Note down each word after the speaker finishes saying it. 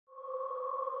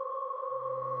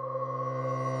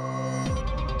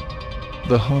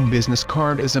The Home Business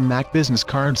Card is a Mac business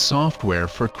card software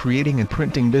for creating and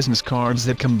printing business cards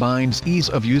that combines ease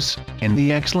of use and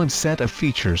the excellent set of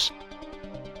features.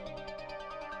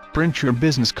 Print your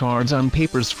business cards on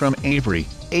papers from Avery,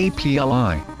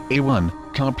 APLI, A1,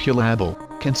 Compulable,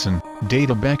 Kinson,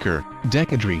 Data Becker,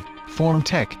 Decadry,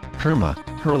 Formtech, Herma,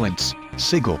 Herlitz,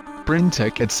 Sigil,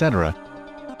 Printech, etc.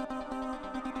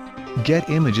 Get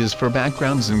images for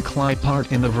backgrounds in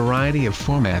clipart in a variety of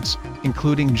formats,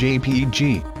 including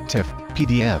JPG, TIFF,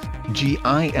 PDF,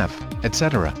 GIF,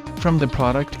 etc., from the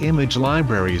product image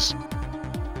libraries.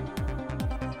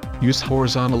 Use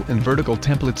horizontal and vertical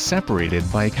templates separated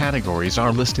by categories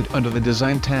are listed under the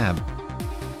Design tab.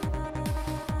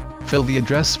 Fill the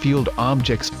address field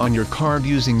objects on your card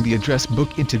using the Address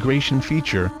Book integration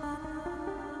feature.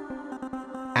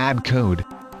 Add code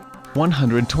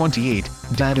 128,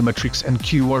 data matrix and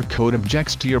QR code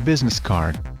objects to your business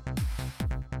card.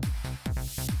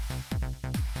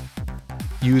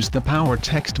 Use the Power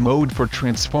Text mode for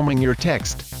transforming your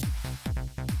text.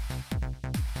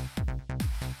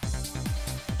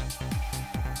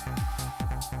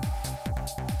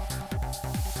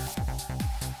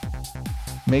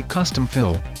 Make custom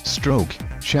fill, stroke,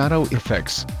 shadow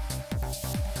effects.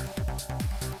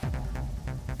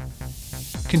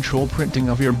 Control printing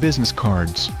of your business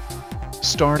cards.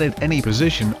 Start at any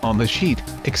position on the sheet,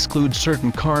 exclude certain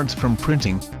cards from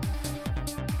printing.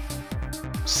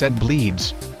 Set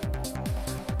bleeds.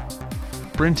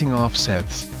 Printing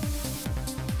offsets.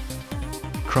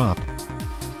 Crop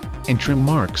and trim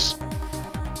marks.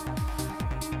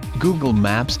 Google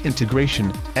Maps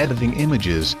integration, editing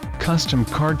images, custom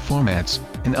card formats,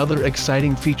 and other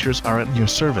exciting features are at your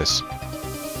service.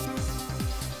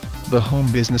 The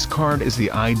Home Business Card is the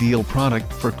ideal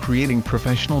product for creating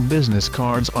professional business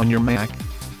cards on your Mac.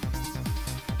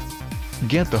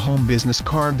 Get the Home Business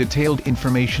Card detailed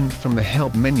information from the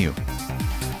Help menu.